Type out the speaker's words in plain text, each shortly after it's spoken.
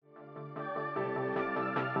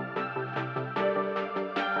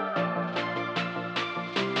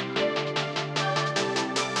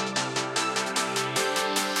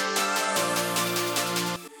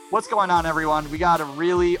What's going on, everyone? We got a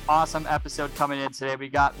really awesome episode coming in today. We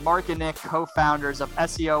got Mark and Nick, co-founders of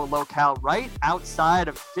SEO Locale, right outside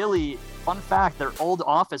of Philly. Fun fact, their old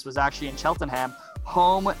office was actually in Cheltenham,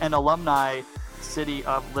 home and alumni city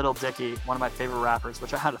of Little Dicky, one of my favorite rappers,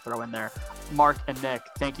 which I had to throw in there. Mark and Nick,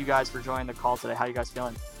 thank you guys for joining the call today. How you guys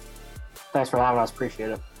feeling? Thanks for having us. Appreciate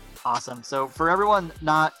it. Awesome. So for everyone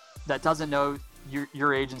that doesn't know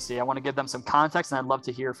your agency, I want to give them some context, and I'd love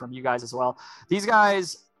to hear from you guys as well. These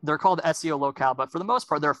guys, they're called SEO Locale, but for the most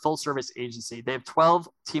part, they're a full service agency. They have 12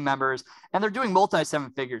 team members and they're doing multi seven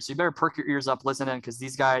figures. So you better perk your ears up, listen in, because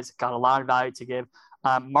these guys got a lot of value to give.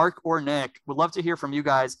 Mark or Nick, would love to hear from you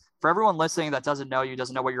guys. For everyone listening that doesn't know you,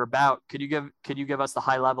 doesn't know what you're about, could you give us the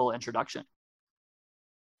high level introduction?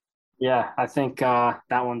 Yeah, I think that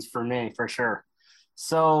one's for me for sure.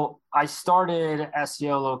 So I started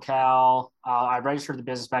SEO Locale. I registered the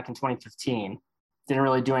business back in 2015. Didn't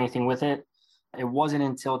really do anything with it. It wasn't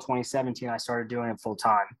until 2017 I started doing it full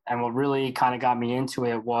time. And what really kind of got me into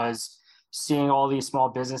it was seeing all these small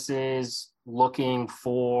businesses looking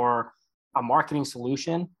for a marketing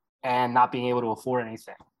solution and not being able to afford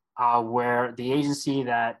anything. Where the agency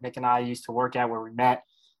that Nick and I used to work at, where we met,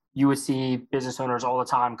 you would see business owners all the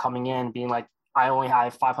time coming in being like, I only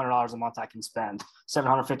have $500 a month I can spend,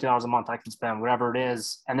 $750 a month I can spend, whatever it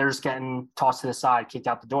is. And they're just getting tossed to the side, kicked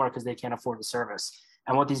out the door because they can't afford the service.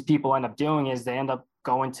 And what these people end up doing is they end up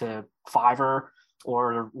going to Fiverr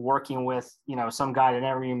or working with, some guy they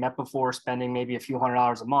never even met before, spending maybe a few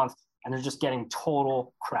 $100s a month, and they're just getting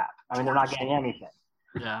total crap. I mean, they're not getting anything.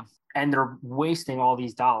 Yeah. And they're wasting all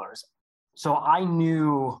these dollars. So I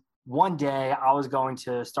knew one day I was going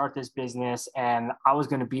to start this business and I was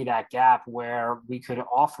going to be that gap where we could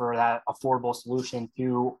offer that affordable solution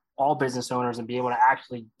to all business owners and be able to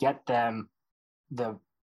actually get them the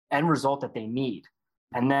end result that they need.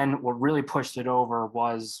 And then what really pushed it over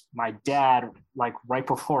was my dad, like right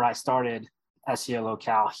before I started SEO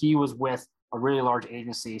Locale, he was with a really large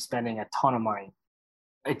agency spending a ton of money.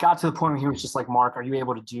 It got to the point where he was just like, Mark, are you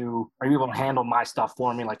able to handle my stuff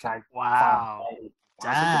for me? Like, can I? Wow.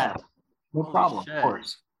 Dad. Yeah, no problem, of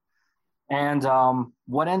course. And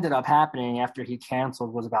what ended up happening after he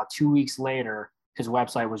canceled was about 2 weeks later, his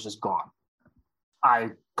website was just gone. I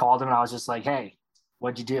called him and I was just like, hey,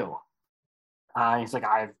 what'd you do? He's like,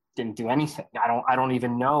 I didn't do anything. I don't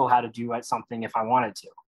even know how to do something if I wanted to.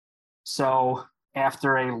 So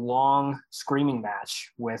after a long screaming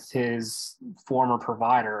match with his former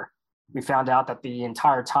provider, we found out that the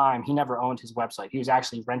entire time he never owned his website. He was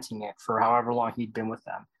actually renting it for however long he'd been with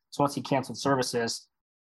them. So once he canceled services,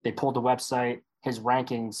 they pulled the website, his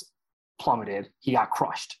rankings plummeted, he got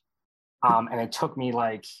crushed. And it took me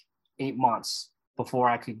like 8 months before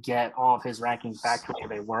I could get all of his rankings back to where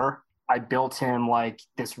they were. I built him like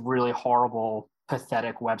this really horrible,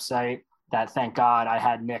 pathetic website that, thank God, I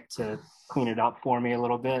had Nick to clean it up for me a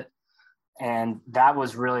little bit. And that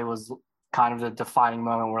was kind of the defining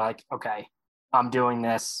moment where, like, okay, I'm doing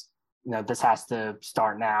this, this has to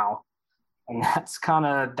start now. And that's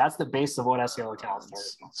the base of what SEO Locale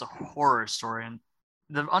is. It's a horror story. And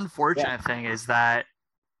the unfortunate thing is that,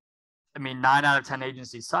 9 out of 10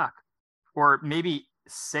 agencies suck, or maybe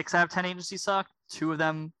 6 out of 10 agencies suck. 2 of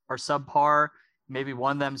them are subpar. Maybe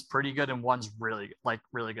one of them's pretty good and one's really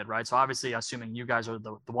good, right? So obviously, assuming you guys are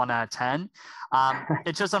the 1 out of 10,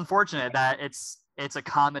 it's just unfortunate that it's a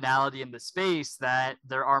commonality in the space that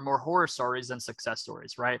there are more horror stories than success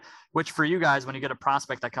stories, right? Which for you guys, when you get a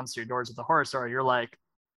prospect that comes to your doors with a horror story, you're like,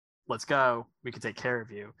 let's go, we can take care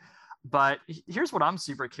of you. But here's what I'm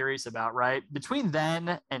super curious about, right? Between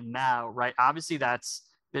then and now, right? Obviously, that's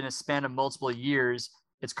been a span of multiple years.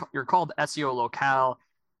 You're called SEO Locale.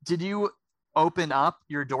 Did you open up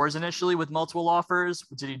your doors initially with multiple offers?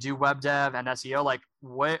 Did you do web dev and SEO? Like,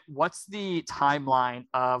 what's the timeline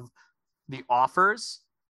of the offers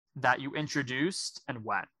that you introduced and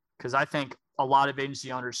when? Because I think a lot of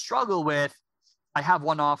agency owners struggle with, I have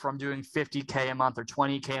one offer, I'm doing 50K a month or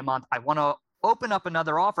 20K a month. I want to open up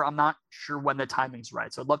another offer. I'm not sure when the timing's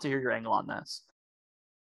right. So I'd love to hear your angle on this.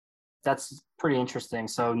 That's pretty interesting.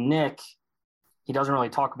 So Nick, he doesn't really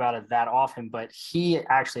talk about it that often, but he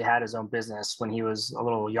actually had his own business when he was a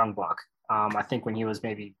little young buck. I think when he was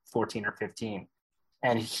maybe 14 or 15,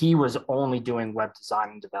 and he was only doing web design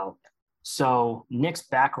and development. So Nick's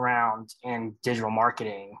background in digital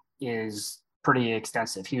marketing is pretty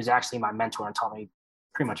extensive. He was actually my mentor and taught me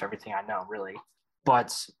pretty much everything I know, really.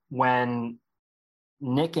 But when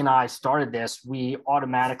Nick and I started this, we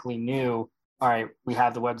automatically knew, all right, we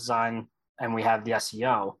have the web design and we have the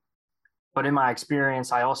SEO. But in my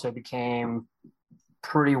experience, I also became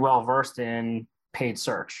pretty well versed in paid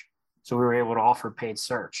search. So we were able to offer paid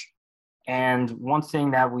search. And one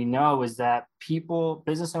thing that we know is that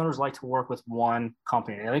business owners like to work with one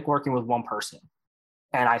company. They like working with one person.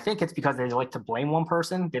 And I think it's because they like to blame one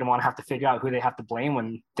person. They don't want to have to figure out who they have to blame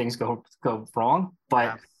when things go wrong.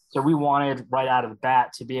 But so we wanted right out of the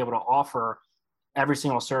bat to be able to offer every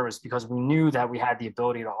single service because we knew that we had the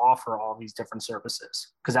ability to offer all these different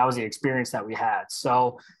services because that was the experience that we had.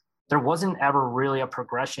 So there wasn't ever really a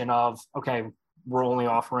progression of, okay, we're only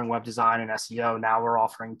offering web design and SEO. Now we're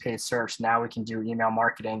offering paid search. Now we can do email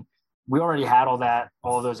marketing. We already had all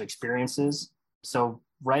of those experiences. So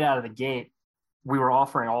right out of the gate, we were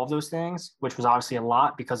offering all of those things, which was obviously a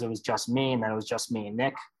lot because it was just me and then it was just me and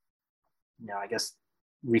Nick. I guess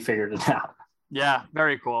we figured it out. Yeah,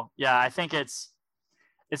 very cool. Yeah, I think it's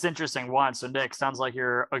interesting. One, so Nick, sounds like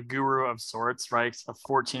you're a guru of sorts, right? A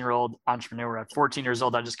 14-year-old entrepreneur. At 14 years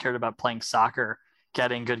old, I just cared about playing soccer,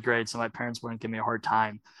 getting good grades, so my parents wouldn't give me a hard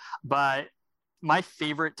time. But my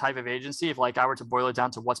favorite type of agency, if like I were to boil it down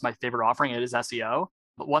to what's my favorite offering, it is SEO.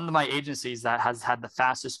 But one of my agencies that has had the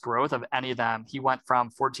fastest growth of any of them, he went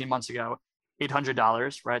from 14 months ago,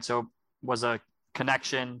 $800, right? So was a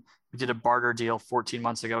connection. We did a barter deal 14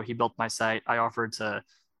 months ago. He built my site. I offered to,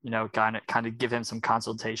 kind of give him some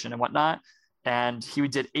consultation and whatnot. And he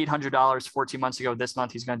did $800 14 months ago. This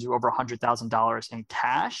month, he's going to do over $100,000 in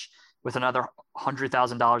cash with another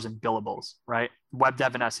 $100,000 in billables, right? Web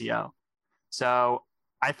dev and SEO. So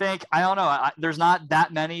I think, I don't know, there's not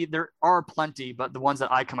that many. There are plenty, but the ones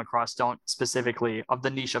that I come across don't specifically of the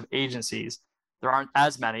niche of agencies. There aren't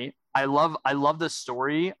as many. I love the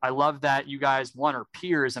story. I love that you guys, one, are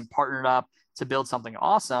peers and partnered up to build something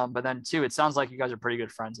awesome. But then two, it sounds like you guys are pretty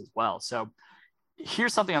good friends as well. So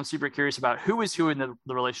here's something I'm super curious about. Who is who in the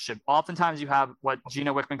relationship? Oftentimes you have what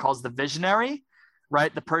Gina Wickman calls the visionary,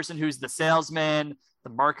 right? The person who's the salesman, the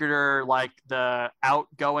marketer, like the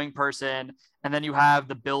outgoing person. And then you have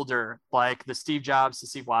the builder, like the Steve Jobs to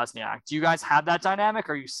Steve Wozniak. Do you guys have that dynamic?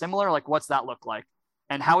 Are you similar? Like, what's that look like?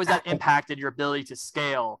 And how has that impacted your ability to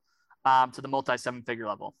scale to the multi-seven-figure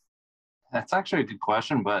level? That's actually a good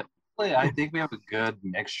question, but I think we have a good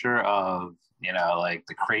mixture of, like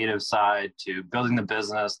the creative side to building the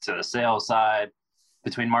business to the sales side.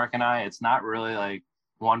 Between Mark and I, it's not really like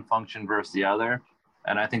one function versus the other.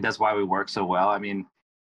 And I think that's why we work so well. I mean,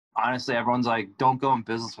 honestly, everyone's like, don't go in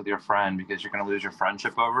business with your friend because you're going to lose your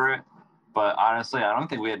friendship over it. But honestly, I don't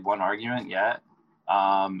think we had one argument yet.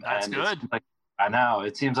 That's and good. Like, I know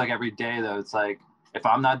it seems like every day though, it's like, if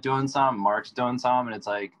I'm not doing something, Mark's doing something, and it's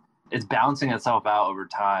like, it's balancing itself out over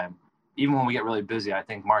time. Even when we get really busy, I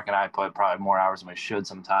think Mark and I put probably more hours than we should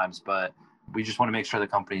sometimes, but we just want to make sure the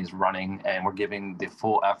company is running and we're giving the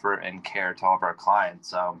full effort and care to all of our clients.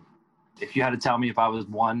 So if you had to tell me if I was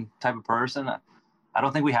one type of person, I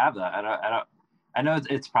don't think we have that. I know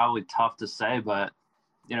it's probably tough to say, but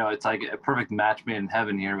it's like a perfect match made in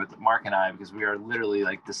heaven here with Mark and I, because we are literally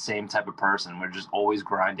like the same type of person. We're just always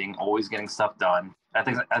grinding, always getting stuff done. I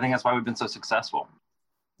think that's why we've been so successful.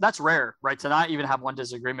 That's rare, right? To not even have one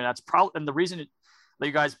disagreement. That's probably, and the reason that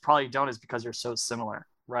you guys probably don't is because you're so similar,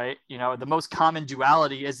 right? The most common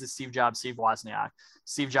duality is the Steve Jobs, Steve Wozniak.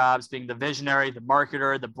 Steve Jobs being the visionary, the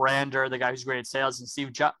marketer, the brander, the guy who's great at sales, and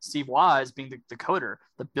Steve Woz being the coder,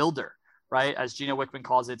 the builder, right? As Gina Wickman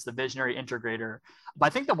calls it, it's the visionary integrator. But I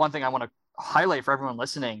think the one thing I want to highlight for everyone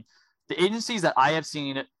listening, the agencies that I have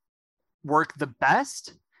seen work the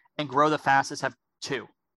best and grow the fastest have two.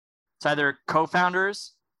 It's either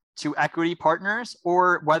co-founders to equity partners,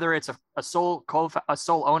 or whether it's a sole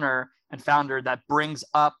owner and founder that brings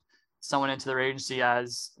up someone into their agency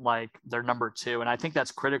as like their number two. And I think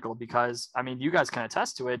that's critical because, I mean, you guys can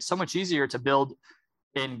attest to it. It's so much easier to build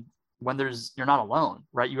in when you're not alone,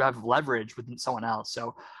 right? You have leverage with someone else.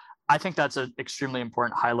 So I think that's an extremely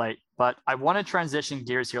important highlight. But I want to transition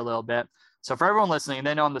gears here a little bit. So for everyone listening,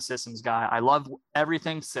 they know I'm the systems guy. I love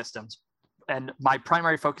everything systems. And my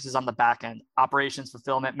primary focus is on the back end, operations,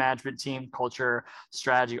 fulfillment, management team, culture,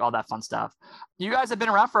 strategy, all that fun stuff. You guys have been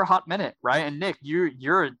around for a hot minute, right? And Nick,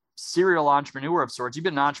 you're a serial entrepreneur of sorts. You've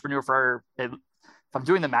been an entrepreneur for, if I'm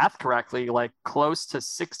doing the math correctly, like close to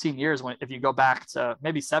 16 years, if you go back to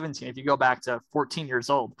maybe 17, if you go back to 14 years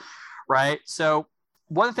old, right? So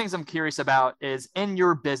one of the things I'm curious about is in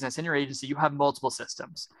your business, in your agency, you have multiple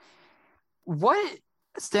systems. What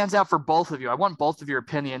stands out for both of you? I want both of your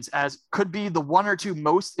opinions as could be the one or two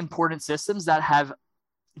most important systems that have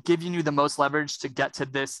given you the most leverage to get to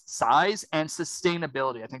this size, and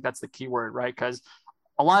sustainability. I think that's the key word, right? Because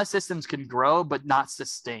a lot of systems can grow, but not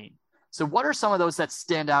sustain. So what are some of those that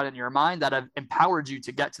stand out in your mind that have empowered you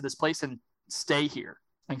to get to this place and stay here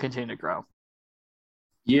and continue to grow?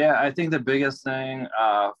 Yeah, I think the biggest thing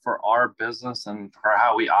for our business and for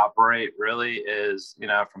how we operate really is,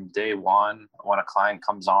 from day one, when a client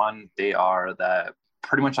comes on, they are that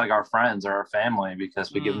pretty much like our friends or our family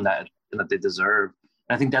because we give them that attention that they deserve.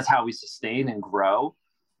 And I think that's how we sustain and grow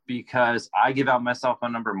because I give out my cell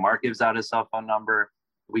phone number, Mark gives out his cell phone number.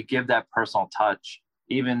 We give that personal touch.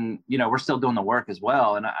 Even, we're still doing the work as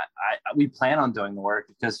well. And we plan on doing the work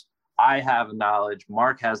because I have knowledge,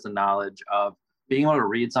 Mark has the knowledge of being able to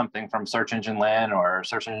read something from search engine land or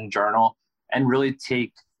search engine journal and really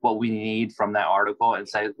take what we need from that article and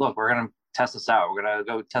say, look, we're going to test this out. We're going to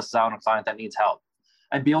go test this out on a client that needs help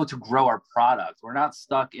and be able to grow our product. We're not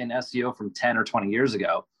stuck in SEO from 10 or 20 years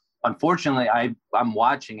ago. Unfortunately, I'm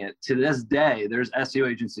watching it to this day. There's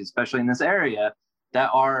SEO agencies, especially in this area, that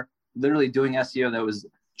are literally doing SEO that was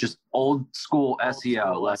just old school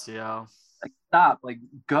SEO. Like stop, like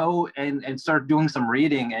go and start doing some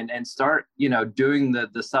reading and start, doing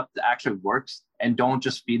the stuff that actually works and don't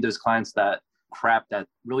just feed those clients that crap that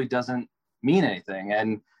really doesn't mean anything.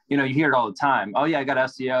 And, you hear it all the time. Oh yeah, I got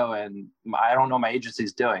SEO and I don't know what my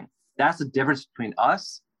agency's doing. That's the difference between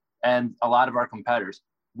us and a lot of our competitors.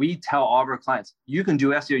 We tell all of our clients, you can do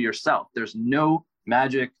SEO yourself. There's no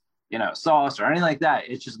magic, sauce or anything like that.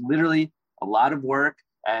 It's just literally a lot of work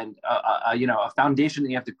and, a foundation that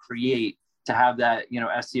you have to create to have that,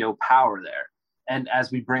 SEO power there. And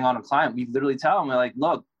as we bring on a client, we literally tell them, we're like,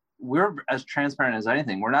 look, we're as transparent as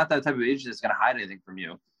anything. We're not that type of agency that's going to hide anything from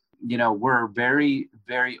you. We're very,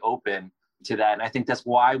 very open to that. And I think that's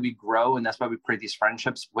why we grow. And that's why we create these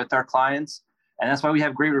friendships with our clients. And that's why we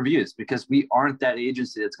have great reviews because we aren't that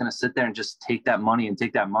agency that's going to sit there and just take that money.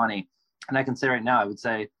 And I can say right now, I would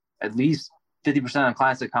say at least 50% of the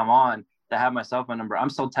clients that come on that have my cell phone number, I'm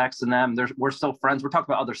still texting them. We're still friends. We're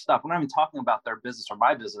talking about other stuff. We're not even talking about their business or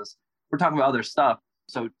my business. We're talking about other stuff.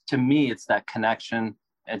 So to me, it's that connection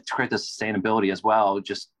and to create the sustainability as well.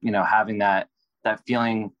 Just, having that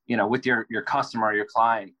feeling, with your customer, your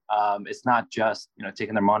client. It's not just,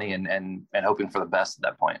 taking their money and hoping for the best at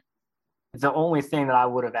that point. The only thing that I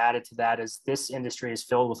would have added to that is this industry is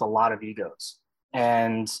filled with a lot of egos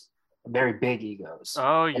and very big egos.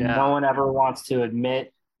 Oh yeah. And no one ever wants to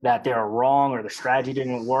admit that they're wrong or the strategy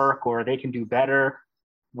didn't work or they can do better.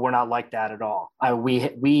 We're not like that at all.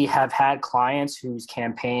 We have had clients whose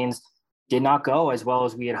campaigns did not go as well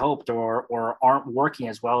as we had hoped or aren't working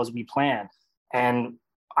as well as we planned. And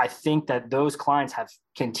I think that those clients have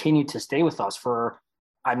continued to stay with us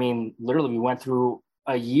literally we went through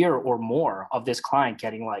a year or more of this client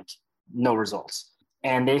getting like no results.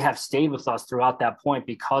 And they have stayed with us throughout that point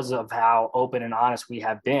because of how open and honest we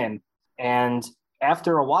have been. And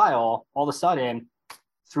after a while, all of a sudden,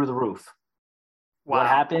 through the roof. Wow. What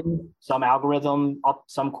happened? Some algorithm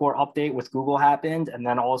some core update with Google happened, and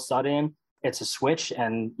then all of a sudden it's a switch,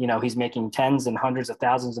 and he's making tens and hundreds of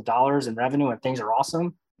thousands of dollars in revenue, and things are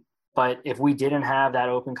awesome. But if we didn't have that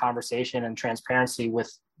open conversation and transparency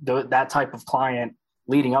with that type of client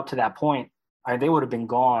leading up to that point, they would have been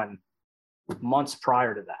gone months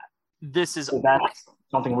prior to that. That's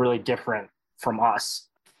something really different from us.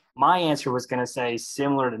 My answer was going to say,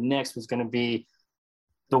 similar to Nick's, was going to be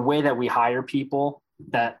the way that we hire people.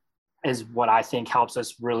 That is what I think helps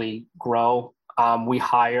us really grow. We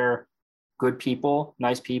hire good people,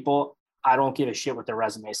 nice people. I don't give a shit what their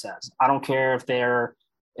resume says. I don't care if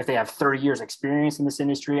they have 30 years experience in this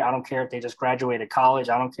industry. I don't care if they just graduated college.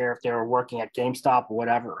 I don't care if they were working at GameStop or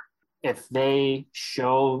whatever. If they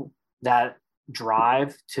show that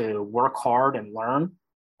drive to work hard and learn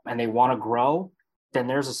and they want to grow, then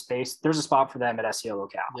there's a spot for them at SEO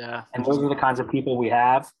Locale. Yeah. And those are the kinds of people we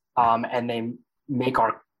have. And they make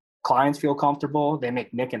our clients feel comfortable. They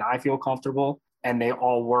make Nick and I feel comfortable, and they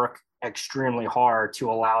all work extremely hard to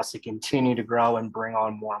allow us to continue to grow and bring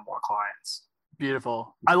on more and more clients.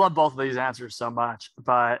 Beautiful. I love both of these answers so much,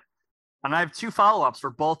 and I have two follow-ups for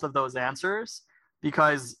both of those answers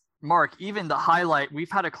because Mark, even the highlight, we've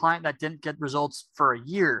had a client that didn't get results for a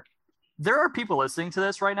year. There are people listening to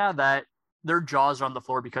this right now that their jaws are on the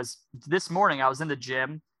floor because this morning I was in the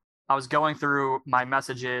gym. I was going through my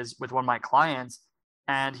messages with one of my clients,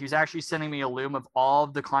 and he was actually sending me a loom of all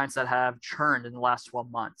of the clients that have churned in the last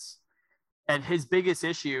 12 months. And his biggest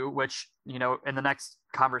issue, which, in the next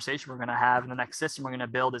conversation we're going to have, in the next system we're going to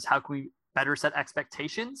build, is how can we better set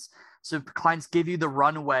expectations so clients give you the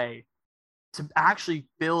runway to actually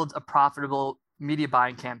build a profitable media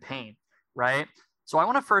buying campaign, right? So I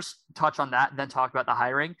want to first touch on that and then talk about the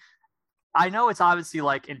hiring. I know it's obviously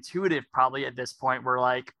like intuitive probably at this point.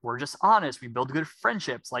 We're just honest. We build good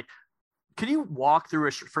friendships. Like, could you walk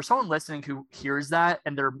through for someone listening who hears that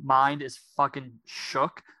and their mind is fucking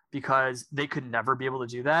shook because they could never be able to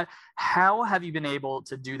do that. How have you been able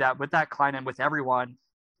to do that with that client and with everyone,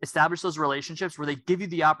 establish those relationships where they give you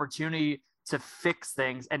the opportunity to fix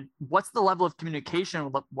things? And what's the level of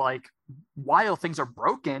communication like while things are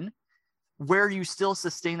broken, where you still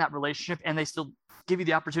sustain that relationship and they still give you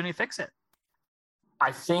the opportunity to fix it?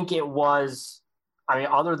 I think it was,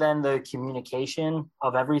 other than the communication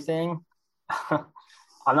of everything,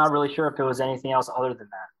 I'm not really sure if it was anything else other than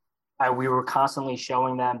that. We were constantly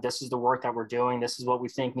showing them, this is the work that we're doing. This is what we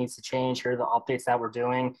think needs to change. Here are the updates that we're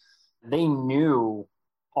doing. They knew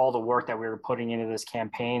all the work that we were putting into this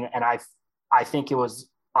campaign. And I think it was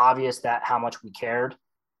obvious that how much we cared.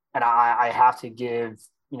 And I have to give,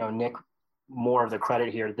 Nick more of the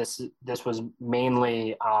credit here. This was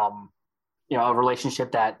mainly, a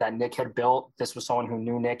relationship that Nick had built. This was someone who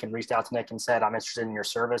knew Nick and reached out to Nick and said, I'm interested in your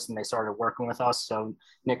service. And they started working with us. So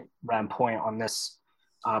Nick ran point on this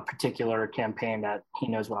particular campaign that he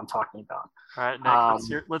knows what I'm talking about. All right,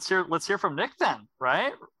 Nick, let's hear from Nick then,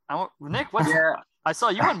 right? Nick, I saw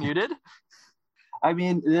you unmuted.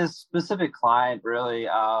 This specific client really,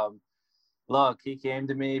 look, he came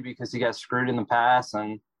to me because he got screwed in the past.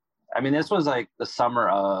 And this was like the summer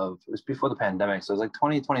it was before the pandemic. So it was like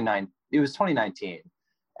 2029. It was 2019.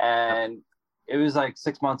 And it was like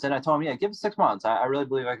 6 months in. I told him, yeah, give it 6 months. I really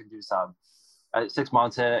believe I can do something. 6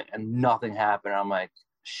 months in and nothing happened. I'm like,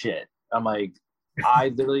 shit. I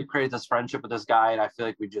literally created this friendship with this guy and I feel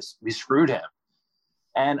like we screwed him.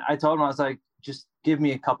 And I told him, I was like, just give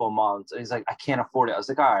me a couple of months. And he's like, I can't afford it. I was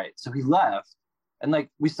like, all right. So he left and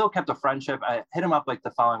we still kept a friendship. I hit him up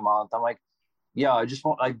the following month. I'm like, yeah, I just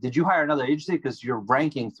want, did you hire another agency? Because you're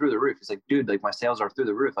ranking through the roof. He's like, dude, my sales are through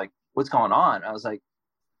the roof. What's going on? I was like,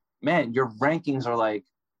 man, your rankings are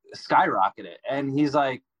skyrocketed. And he's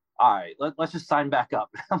like, all right, let's just sign back up.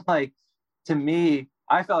 I'm like, to me,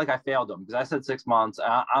 I felt like I failed him because I said 6 months.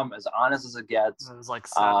 I'm as honest as it gets. It was like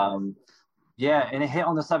 7. Yeah. And it hit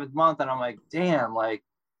on the 7th month. And I'm like, damn,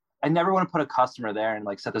 I never want to put a customer there and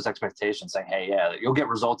set those expectations saying, hey, yeah, you'll get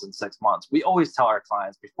results in 6 months. We always tell our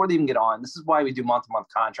clients before they even get on, this is why we do month-to-month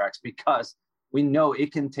contracts, because we know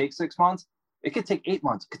it can take 6 months. It could take 8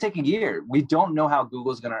 months. It could take a year. We don't know how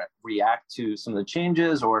Google's going to react to some of the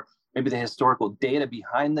changes or maybe the historical data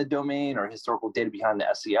behind the domain or historical data behind the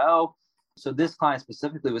SEO. So this client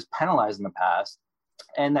specifically was penalized in the past.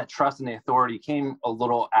 And that trust and the authority came a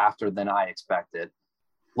little after than I expected.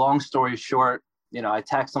 Long story short, I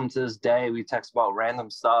text him to this day. We text about random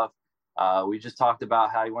stuff. We just talked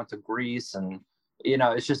about how he went to Greece, and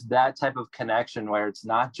it's just that type of connection where it's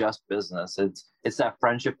not just business. It's that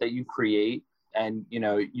friendship that you create, and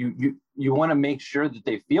you want to make sure that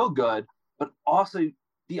they feel good, but also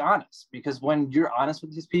be honest, because when you're honest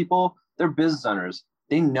with these people, they're business owners.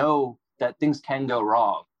 They know that things can go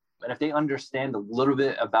wrong, and if they understand a little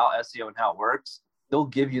bit about SEO and how it works, they'll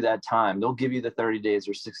give you that time. They'll give you the 30 days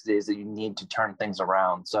or 60 days that you need to turn things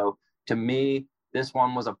around. So to me, this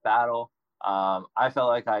one was a battle. I felt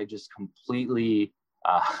like I just completely,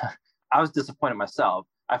 I was disappointed myself.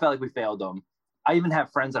 I felt like we failed them. I even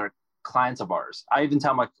have friends that are clients of ours. I even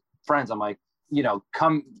tell my friends, I'm like,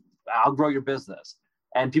 come, I'll grow your business.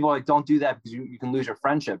 And people are like, don't do that because you can lose your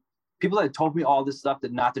friendship. People that told me all this stuff,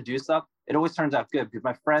 that not to do stuff, it always turns out good because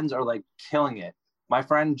my friends are killing it. My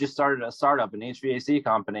friend just started a startup, an HVAC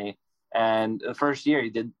company, and the first year he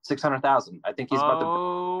did 600,000. I think he's about to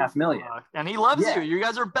 $500,000. And he loves you. You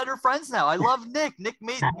guys are better friends now. I love Nick.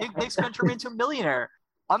 Nick's going to turn me into a millionaire.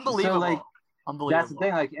 Unbelievable. So, unbelievable. That's the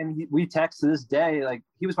thing. And we text to this day.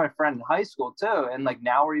 He was my friend in high school too, and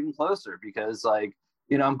now we're even closer because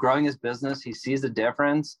I'm growing his business. He sees the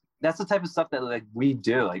difference. That's the type of stuff that we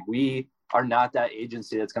do. We are not that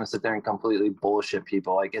agency that's going to sit there and completely bullshit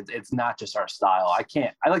people. It's not just our style.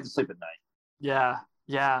 I like to sleep at night.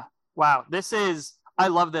 Yeah. Wow. I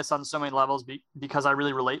love this on so many levels because I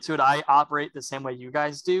really relate to it. I operate the same way you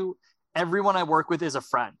guys do. Everyone I work with is a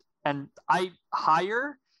friend, and I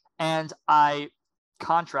hire and I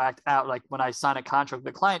contract out. When I sign a contract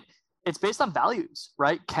with a client, it's based on values,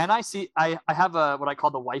 right? I have what I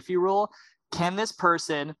call the wifey rule. Can this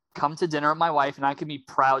person come to dinner with my wife and I can be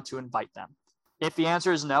proud to invite them? If the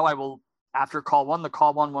answer is no, I will, after call one, the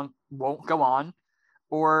call one won't go on.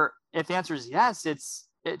 Or if the answer is yes, it's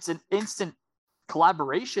an instant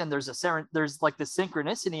collaboration. There's the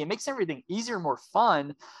synchronicity. It makes everything easier, more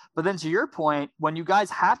fun. But then to your point, when you guys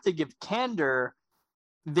have to give candor,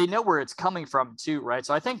 they know where it's coming from too, right?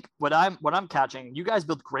 So I think what I'm catching, you guys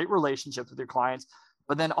build great relationships with your clients,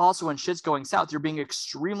 but then also when shit's going south, you're being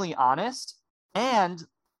extremely honest. And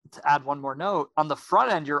to add one more note, on the front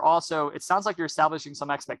end, it sounds like you're establishing some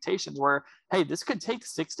expectations where, hey, this could take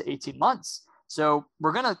 6 to 18 months. So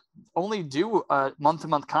we're going to only do a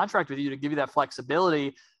month-to-month contract with you to give you that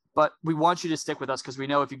flexibility, but we want you to stick with us because we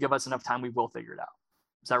know if you give us enough time, we will figure it out.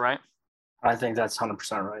 Is that right? I think that's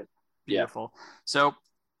 100% right. Beautiful. Yeah. So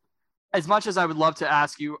as much as I would love to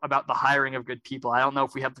ask you about the hiring of good people, I don't know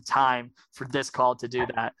if we have the time for this call to do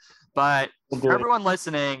that. But for everyone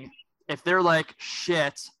listening, if they're like,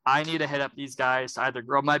 shit, I need to hit up these guys to either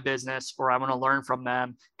grow my business or I want to learn from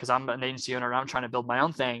them because I'm an agency owner and I'm trying to build my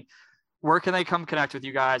own thing, where can they come connect with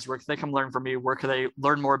you guys? Where can they come learn from you? Where can they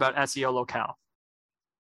learn more about SEO Locale?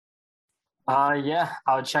 I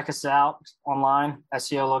would check us out online,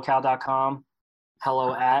 seolocale.com,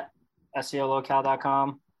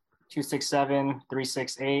 hello@seolocale.com,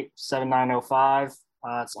 267-368-7905.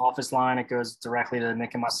 It's office line. It goes directly to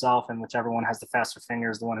Nick and myself, and whichever one has the faster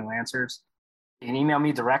finger is the one who answers. You can email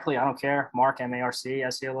me directly. I don't care. Mark, M-A-R-C,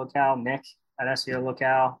 SEO Locale, Nick at SEO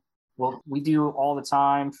Locale. Well, we do all the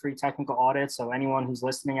time free technical audits. So anyone who's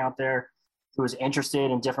listening out there who is interested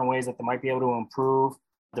in different ways that they might be able to improve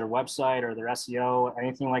their website or their SEO,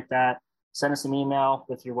 anything like that, send us an email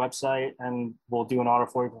with your website and we'll do an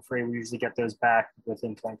audit for you for free. We usually get those back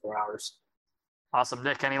within 24 hours. Awesome.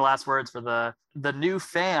 Nick, any last words for the new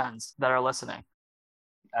fans that are listening?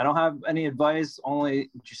 I don't have any advice, only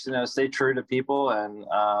just, stay true to people and,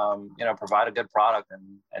 provide a good product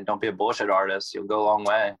and don't be a bullshit artist. You'll go a long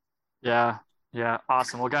way. Yeah.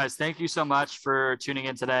 Awesome. Well, guys, thank you so much for tuning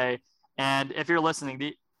in today. And if you're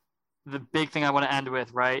listening, the big thing I want to end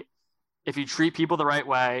with, right? If you treat people the right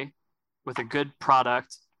way with a good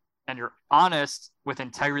product and you're honest with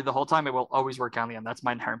integrity the whole time, it will always work out in the end. That's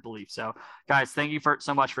my inherent belief. So guys, thank you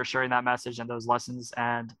so much for sharing that message and those lessons.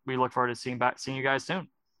 And we look forward to seeing you guys soon.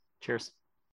 Cheers.